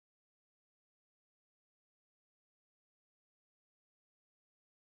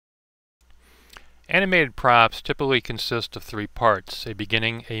Animated props typically consist of three parts: a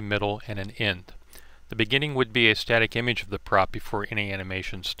beginning, a middle, and an end. The beginning would be a static image of the prop before any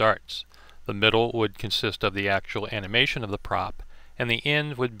animation starts. The middle would consist of the actual animation of the prop, and the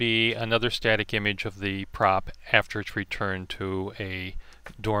end would be another static image of the prop after it's returned to a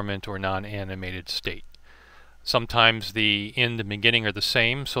dormant or non-animated state. Sometimes the end and beginning are the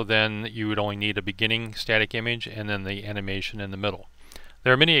same, so then you would only need a beginning static image and then the animation in the middle.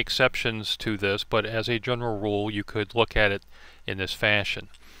 There are many exceptions to this, but as a general rule you could look at it in this fashion: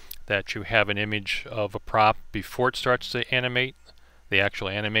 that you have an image of a prop before it starts to animate, the actual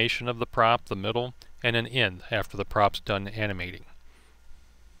animation of the prop, the middle, and an end after the prop's done animating.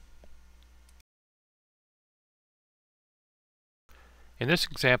 In this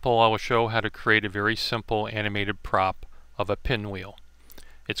example, I will show how to create a very simple animated prop of a pinwheel.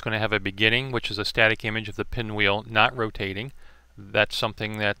 It's going to have a beginning, which is a static image of the pinwheel not rotating. That's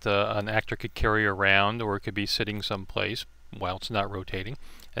something that an actor could carry around, or it could be sitting someplace while it's not rotating.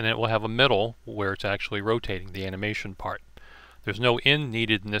 And then it will have a middle where it's actually rotating, the animation part. There's no end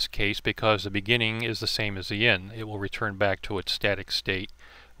needed in this case because the beginning is the same as the end. It will return back to its static state,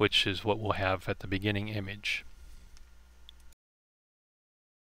 which is what we'll have at the beginning image.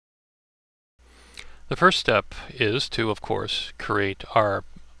 The first step is to, of course, create our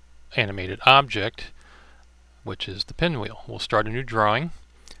animated object, which is the pinwheel. We'll start a new drawing.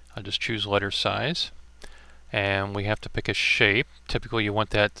 I'll just choose letter size, and we have to pick a shape. Typically you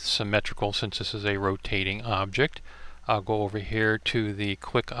want that symmetrical since this is a rotating object. I'll go over here to the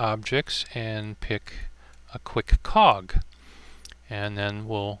quick objects and pick a quick cog, and then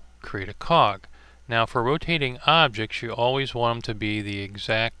we'll create a cog. Now for rotating objects, you always want them to be the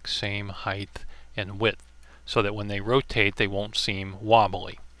exact same height and width so that when they rotate they won't seem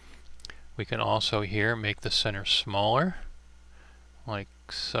wobbly. We can also here make the center smaller, like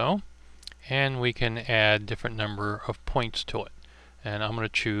so, and we can add different number of points to it, and I'm going to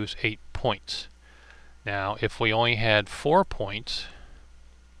choose 8 points. Now if we only had 4 points,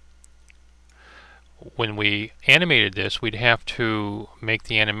 when we animated this we'd have to make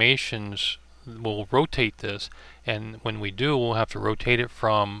the animations. We'll rotate this, and when we do we'll have to rotate it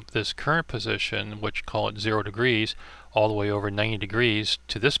from this current position, which call it 0 degrees, all the way over 90 degrees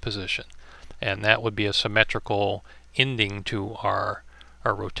to this position, and that would be a symmetrical ending to our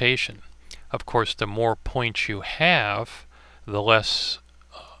rotation. Of course, the more points you have, the less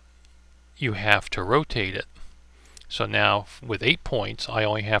you have to rotate it. So now with 8 points I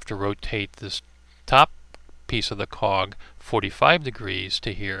only have to rotate this top piece of the cog 45 degrees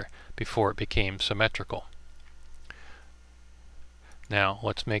to here before it became symmetrical. Now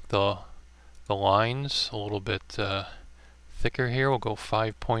let's make the lines a little bit thicker here. We'll go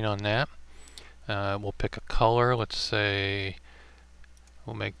 5 point on that. We'll pick a color. Let's say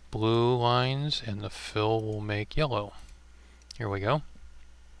we'll make blue lines, and the fill will make yellow. Here we go.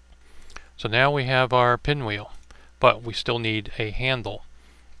 So now we have our pinwheel, but we still need a handle.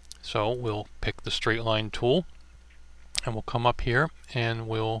 So we'll pick the straight line tool, and we'll come up here and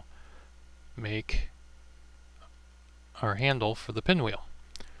we'll make our handle for the pinwheel.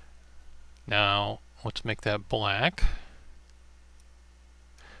 Now let's make that black.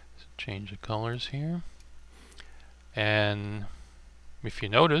 Change the colors here, and if you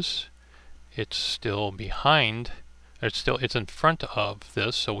notice it's still behind, it's in front of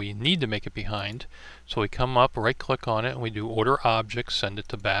this, so we need to make it behind. So we come up, right click on it, and we do order objects, send it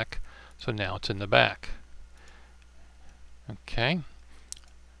to back. So now it's in the back. Okay,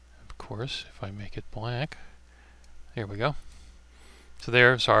 of course if I make it black, there we go. So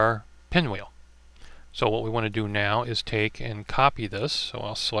there's our pinwheel. So what we want to do now is take and copy this. So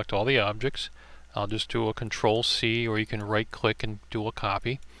I'll select all the objects. I'll just do a Control-C, or you can right click and do a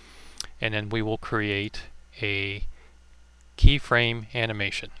copy, and then we will create a keyframe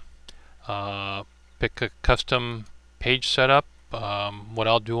animation. Pick a custom page setup. What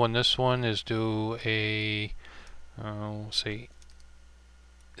I'll do on this one is do a say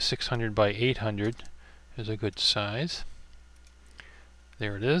 600 by 800 is a good size.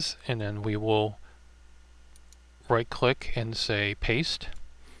 There it is, and then we will right click and say paste,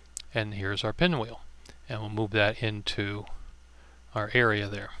 and here's our pinwheel, and we'll move that into our area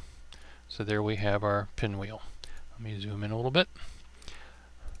there. So there we have our pinwheel. Let me zoom in a little bit.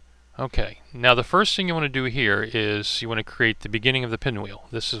 Okay, now the first thing you want to do here is you want to create the beginning of the pinwheel.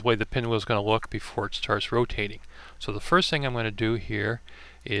 This is the way the pinwheel is going to look before it starts rotating. So the first thing I'm going to do here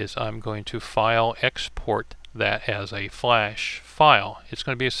is I'm going to file export that as a flash file. It's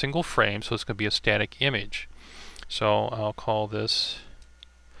going to be a single frame, so it's going to be a static image. So I'll call this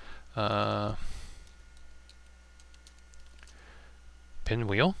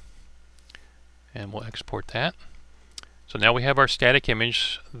pinwheel, and we'll export that. So now we have our static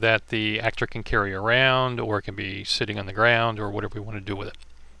image that the actor can carry around, or it can be sitting on the ground, or whatever we want to do with it.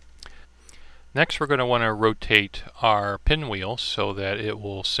 Next, we're going to want to rotate our pinwheel so that it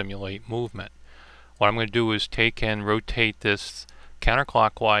will simulate movement. What I'm going to do is take and rotate this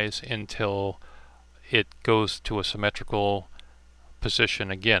counterclockwise until it goes to a symmetrical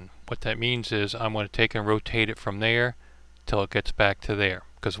position again. What that means is I'm going to take and rotate it from there till it gets back to there.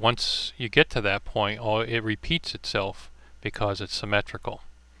 Because once you get to that point, it repeats itself because it's symmetrical.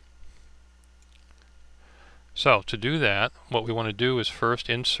 So to do that, what we want to do is first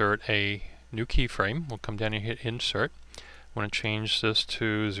insert a new keyframe. We'll come down and hit Insert. I want to change this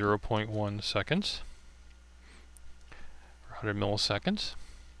to 0.1 seconds, or 100 milliseconds.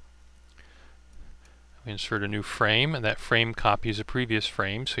 We insert a new frame, and that frame copies a previous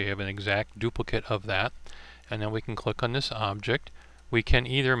frame, so you have an exact duplicate of that. And then we can click on this object. We can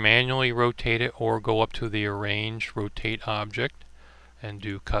either manually rotate it or go up to the Arrange Rotate Object and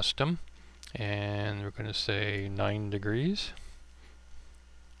do Custom. And we're going to say 9 degrees.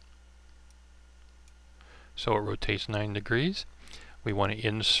 So it rotates 9 degrees. We want to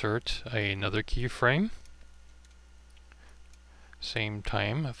insert another keyframe. Same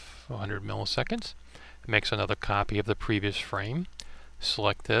time of 100 milliseconds. It makes another copy of the previous frame.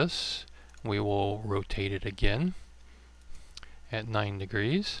 Select this. We will rotate it again at 9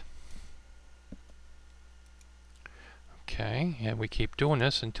 degrees. Okay, and we keep doing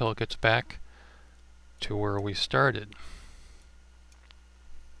this until it gets back to where we started.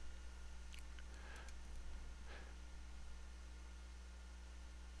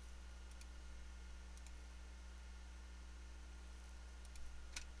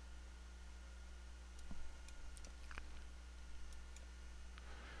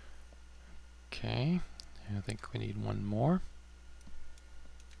 Okay, I think we need one more.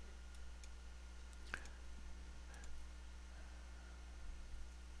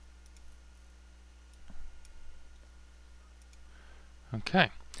 Okay,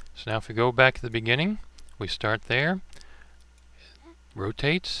 so now if we go back to the beginning, we start there.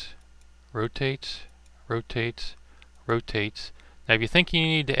 Rotates, rotates, rotates, rotates. Now if you think you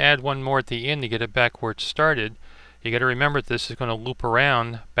need to add one more at the end to get it back where it started, you got to remember that this is going to loop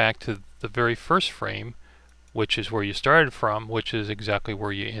around back to the very first frame, which is where you started from, which is exactly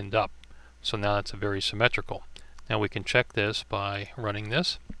where you end up. So now that's very symmetrical. Now we can check this by running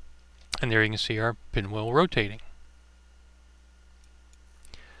this, and there you can see our pinwheel rotating.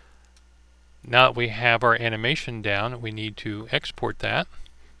 Now that we have our animation down, we need to export that.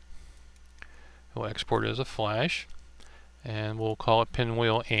 We'll export it as a flash, and we'll call it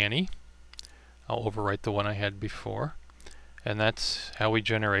Pinwheel Annie. I'll overwrite the one I had before. And that's how we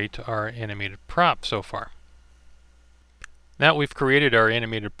generate our animated prop so far. Now that we've created our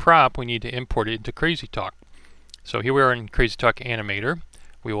animated prop, we need to import it into CrazyTalk. So here we are in CrazyTalk Animator.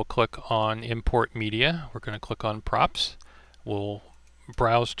 We will click on Import Media. We're going to click on Props. We'll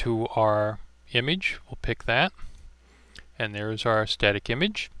browse to our image. We'll pick that. And there's our static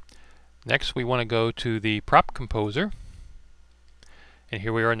image. Next, we want to go to the Prop Composer. And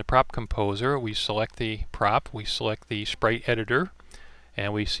here we are in the Prop Composer. We select the prop, we select the sprite editor,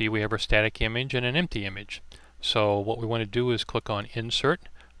 and we see we have our static image and an empty image. So what we want to do is click on Insert,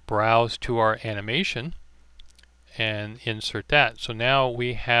 browse to our animation, and insert that. So now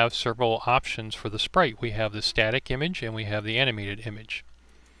we have several options for the sprite. We have the static image and we have the animated image.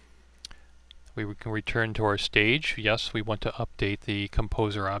 We can return to our stage. Yes, we want to update the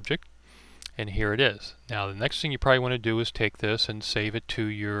composer object. And here it is. Now the next thing you probably want to do is take this and save it to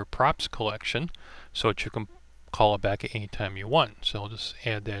your props collection so that you can call it back at any time you want. So I'll just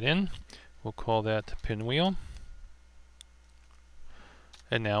add that in. We'll call that Pinwheel.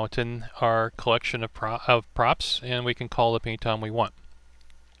 And now it's in our collection of props, and we can call it anytime we want.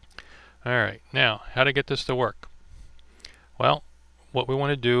 Alright, now how to get this to work? Well, what we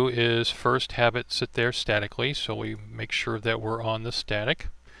want to do is first have it sit there statically, so we make sure that we're on the static.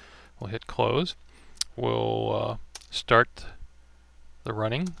 We'll hit close. We'll start the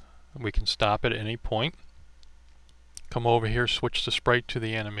running. We can stop it at any point. Come over here, switch the sprite to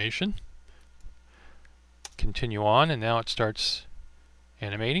the animation. Continue on, and now it starts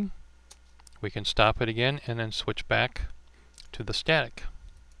animating. We can stop it again and then switch back to the static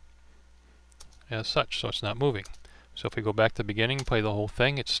as such, so it's not moving. So if we go back to the beginning, play the whole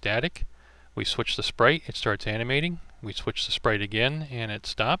thing, it's static. We switch the sprite, it starts animating. We switch the sprite again and it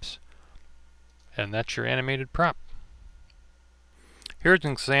stops. And that's your animated prop. Here's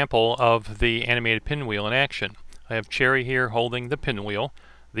an example of the animated pinwheel in action. I have Cherry here holding the pinwheel.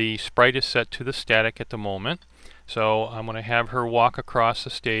 The sprite is set to the static at the moment. So I'm going to have her walk across the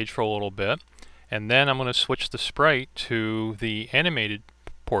stage for a little bit. And then I'm going to switch the sprite to the animated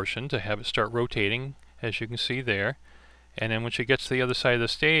portion to have it start rotating, as you can see there. And then when she gets to the other side of the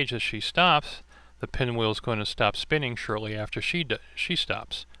stage, as she stops, the pinwheel is going to stop spinning shortly after she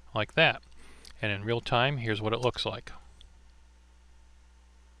stops, like that. And in real time, here's what it looks like.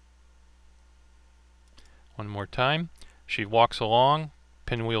 One more time. She walks along,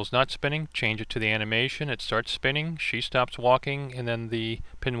 pinwheel's not spinning, change it to the animation, it starts spinning, she stops walking, and then the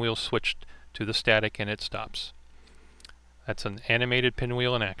pinwheel switched to the static and it stops. That's an animated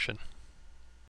pinwheel in action.